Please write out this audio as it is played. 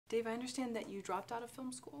Dave, I understand that you dropped out of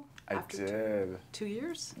film school I after did. 2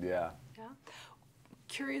 years? Yeah. Yeah.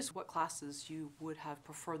 Curious what classes you would have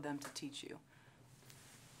preferred them to teach you.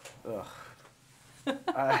 Ugh.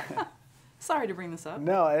 Sorry to bring this up.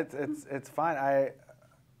 No, it's fine.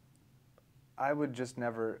 I would just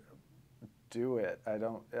never do it. I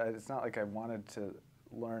don't. It's not like I wanted to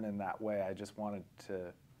learn in that way. I just wanted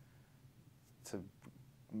to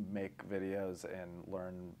make videos and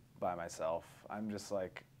learn by myself. I'm just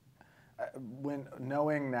like,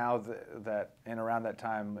 knowing now that and around that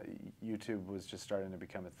time YouTube was just starting to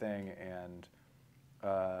become a thing, and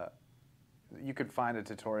you could find a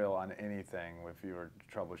tutorial on anything if you were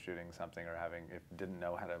troubleshooting something or if you didn't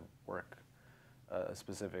know how to work a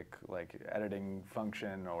specific like editing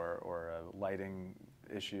function or a lighting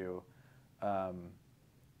issue.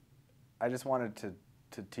 I just wanted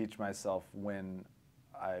to teach myself when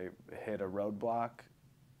I hit a roadblock.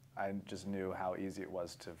 I just knew how easy it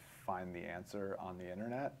was to find the answer on the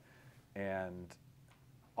internet, and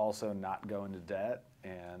also not go into debt.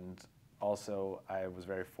 And also, I was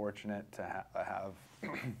very fortunate to have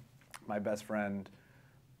my best friend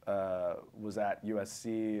was at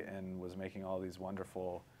USC and was making all these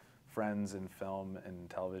wonderful friends in film and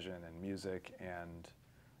television and music, and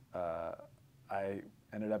I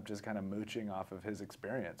ended up just kind of mooching off of his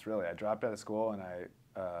experience, really. I dropped out of school, and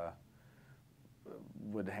I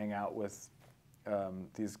would hang out with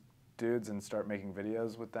these dudes and start making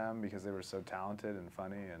videos with them because they were so talented and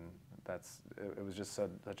funny, and it was just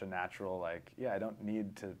such a natural, like, yeah, I don't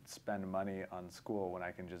need to spend money on school when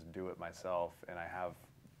I can just do it myself, and I have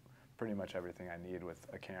pretty much everything I need with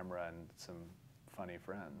a camera and some funny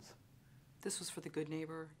friends. This was for the Good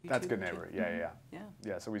Neighbor YouTube? That's Good Neighbor, yeah, mm-hmm. yeah.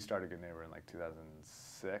 Yeah, so we started Good Neighbor in like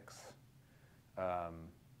 2006.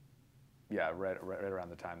 Yeah, right around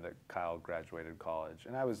the time that Kyle graduated college.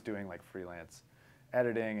 And I was doing like freelance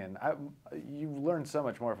editing, and you learn so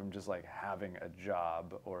much more from just like having a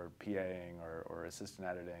job or PAing or assistant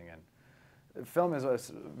editing. And film is a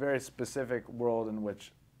very specific world in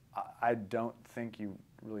which I don't think you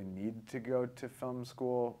really need to go to film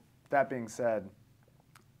school. That being said,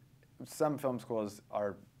 some film schools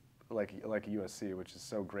are like USC, which is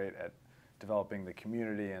so great at developing the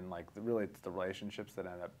community, and like really it's the relationships that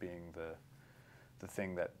end up being the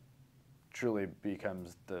thing that truly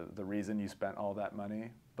becomes the reason you spent all that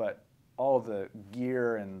money. But all the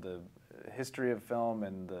gear and the history of film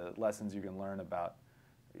and the lessons you can learn about,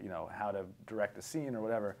 you know, how to direct a scene or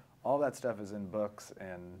whatever, all that stuff is in books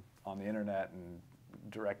and on the internet, and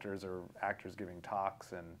directors or actors giving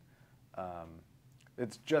talks. And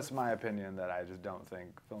it's just my opinion that I just don't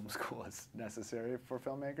think film school is necessary for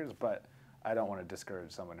filmmakers, but I don't want to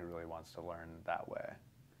discourage someone who really wants to learn that way.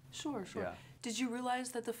 Sure, sure. Yeah. Did you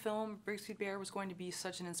realize that the film BRIGSBY Bear was going to be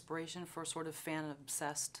such an inspiration for sort of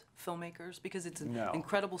fan-obsessed filmmakers? Because it's an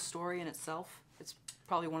incredible story in itself. It's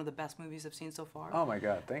probably one of the best movies I've seen so far. Oh my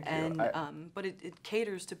God, thank you. And, but it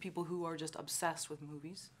caters to people who are just obsessed with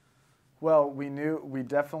movies. Well, we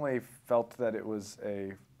definitely felt that it was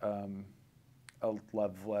a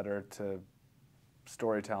love letter to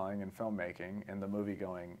storytelling and filmmaking and the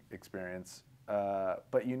movie-going experience.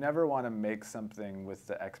 But you never want to make something with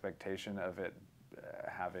the expectation of it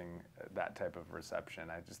having that type of reception.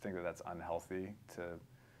 I just think that that's unhealthy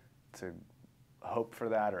to hope for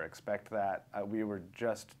that or expect that. We were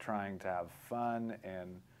just trying to have fun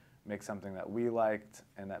and make something that we liked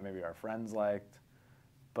and that maybe our friends liked.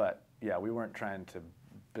 But yeah, we weren't trying to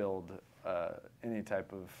build any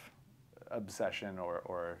type of obsession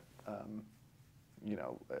or you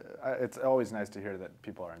know, it's always nice to hear that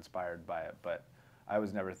people are inspired by it, but I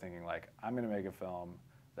was never thinking like, I'm going to make a film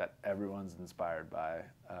that everyone's inspired by,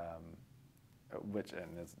 which,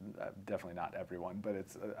 and it's definitely not everyone, but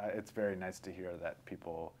it's very nice to hear that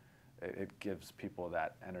people, it gives people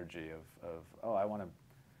that energy of oh,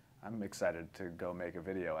 I'm excited to go make a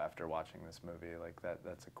video after watching this movie. Like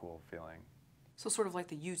that's a cool feeling. So sort of like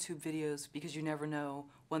the YouTube videos, because you never know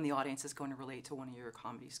when the audience is going to relate to one of your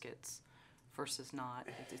comedy skits versus not.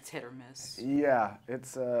 It's hit or miss. Yeah,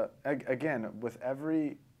 it's again, with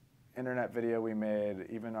every internet video we made,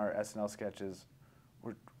 even our SNL sketches,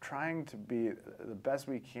 we're trying to be the best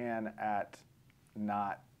we can at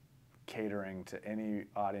not catering to any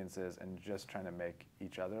audiences and just trying to make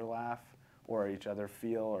each other laugh or each other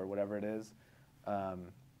feel or whatever it is.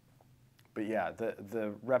 But yeah,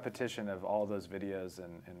 the repetition of all those videos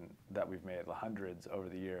and that we've made, the hundreds over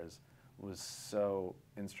the years, was so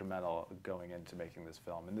instrumental going into making this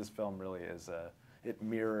film. And this film really is it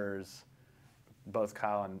mirrors both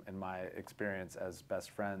Kyle and my experience as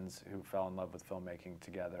best friends who fell in love with filmmaking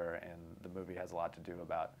together, and the movie has a lot to do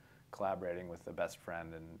about collaborating with a best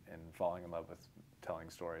friend and falling in love with telling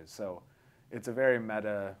stories. So it's a very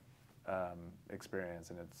meta experience,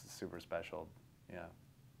 and it's super special. Yeah.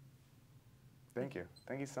 Thank you.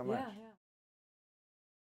 Thank you so much. Yeah, yeah.